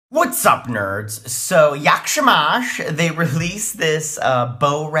What's up, nerds? So, Jagshemash, they released this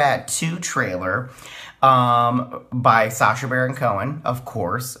Borat 2 trailer by Sacha Baron Cohen, of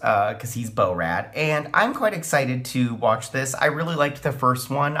course, because he's Borat. And I'm quite excited to watch this. I really liked the first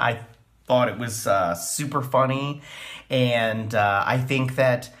one. I thought it was super funny. And I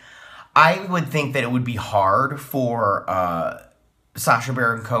would think that it would be hard for Sacha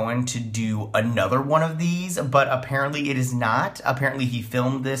Baron Cohen to do another one of these, but apparently it is not. Apparently he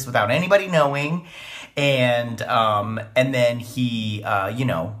filmed this without anybody knowing, and then he,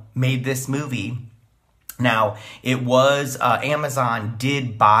 made this movie. Now, it was, Amazon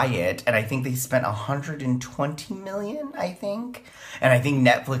did buy it, and I think they spent $120 million, I think. And I think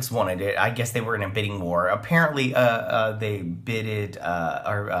Netflix wanted it. I guess they were in a bidding war. Apparently, Netflix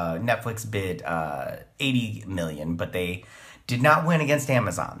bid $80 million, but they did not win against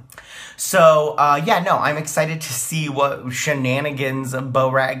Amazon. So, I'm excited to see what shenanigans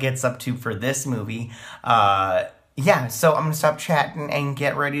Borat gets up to for this movie. So I'm gonna stop chatting and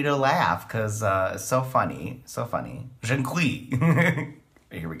get ready to laugh, because it's so funny. So funny. Here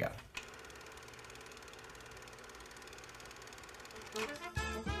we go.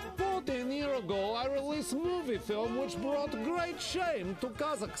 14 years ago, I released a movie film which brought great shame to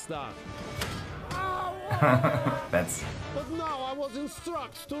Kazakhstan. But now I was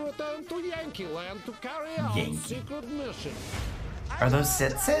instructed to return to Yankee Land to carry out a secret mission. Are those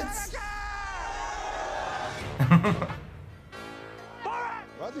sits?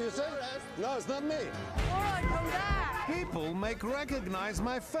 What do you say? No, it's not me. Borat, come back! People make recognize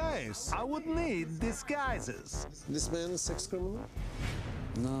my face. I would need disguises. This man is sex criminal?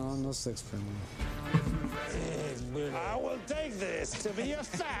 No, no sex criminal. I will take this to be a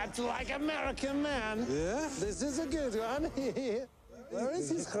fat like American man. Yeah, this is a good one. Where is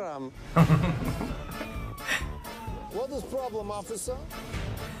his crumb? What is problem, officer?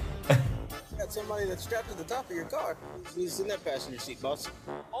 Got somebody that's strapped to the top of your car. He's in that passenger seat, boss.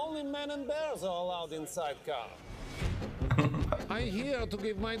 Only men and bears are allowed inside car. I'm here to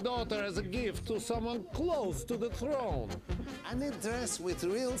give my daughter as a gift to someone close to the throne. I need dress with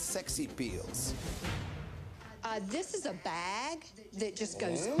real sexy peels. This is a bag that just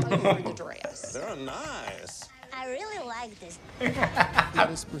goes over the dress. They're nice. I really like this. Let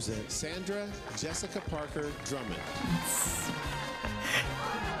us present Sandra Jessica Parker Drummond.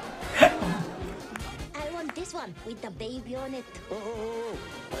 I want this one with the baby on it.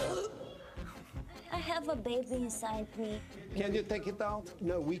 I have a baby inside me. Can you take it out?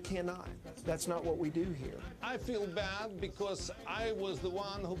 No, we cannot. That's not what we do here. I feel bad because I was the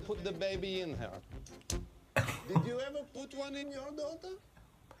one who put the baby in her. Did you ever put one in your daughter?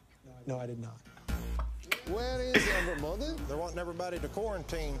 No, I did not. Where is your mother? They're wanting everybody to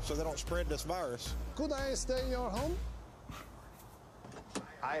quarantine so they don't spread this virus. Could I stay in your home?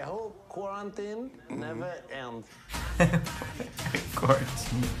 I hope quarantine never ends.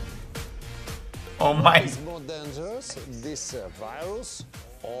 Quarantine. Oh my. What is more dangerous, this virus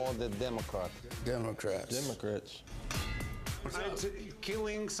or the Democrat? Democrats. It's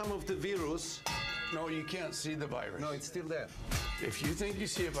killing some of the virus. No, you can't see the virus. No, it's still there. If you think you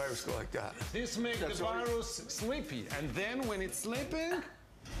see a virus go like that. This makes the virus sleepy. And then when it's sleeping...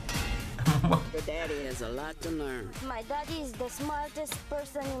 Your daddy has a lot to learn. My daddy is the smartest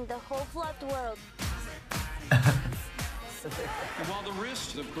person in the whole flat world. While the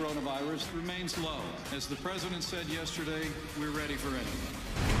risk of coronavirus remains low, as the president said yesterday, we're ready for anything.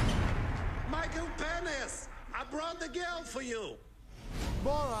 Michael Penis, I brought the girl for you.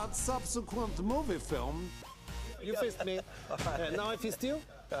 Borat's subsequent movie film. You fist me. Now I fist you?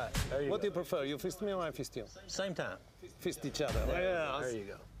 What do you prefer? You fist me or I fist you? Same time. Fist each other. There you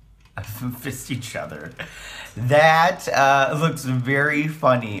go. Fist each other. That looks very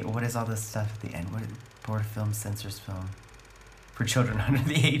funny. What is all this stuff at the end? What is Board film, censors film? For children under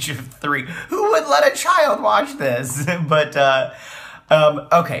the age of 3. Who would let a child watch this? But,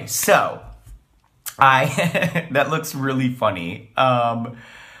 okay, so, that looks really funny. I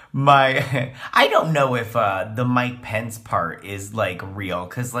don't know if, the Mike Pence part is, like, real,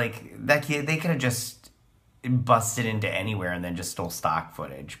 because, like, that kid, they could have just busted into anywhere and then just stole stock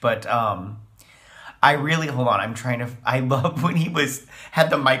footage. But, I love when he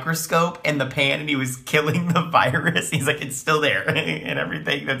had the microscope and the pan and he was killing the virus. He's like, it's still there and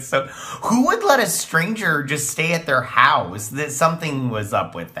everything. Who would let a stranger just stay at their house? Something was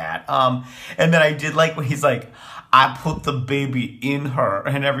up with that. And then I did like when he's like, I put the baby in her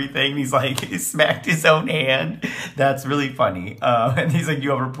and everything. He's like, he smacked his own hand. That's really funny. And he's like,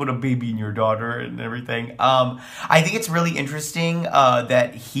 you ever put a baby in your daughter and everything? I think it's really interesting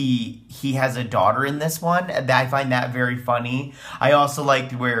that he has a daughter in this one. I find that very funny. I also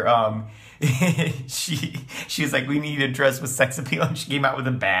liked where she was like, we need a dress with sex appeal, and she came out with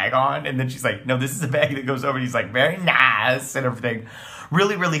a bag on, and then she's like, no, this is a bag that goes over, and he's like, very nice, and everything.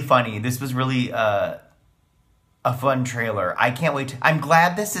 Really, really funny. This was really a fun trailer. I can't wait. I'm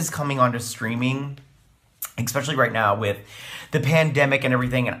glad this is coming onto streaming, especially right now with the pandemic and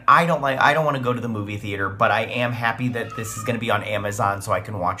everything, and I don't want to go to the movie theater, but I am happy that this is going to be on Amazon so I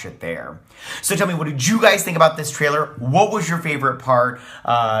can watch it there. So tell me, what did you guys think about this trailer? What was your favorite part?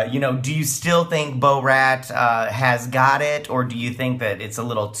 You know, do you still think Borat has got it, or do you think that it's a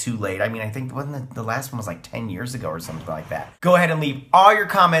little too late? I mean, I think wasn't the last one was like 10 years ago or something like that. Go ahead and leave all your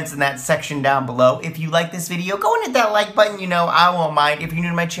comments in that section down below. If you like this video, go and hit that like button. You know, I won't mind. If you're new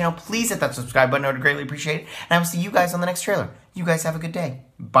to my channel, please hit that subscribe button. I would greatly appreciate it. And I will see you guys on the next trailer. You guys have a good day.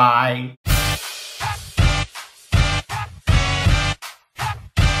 Bye.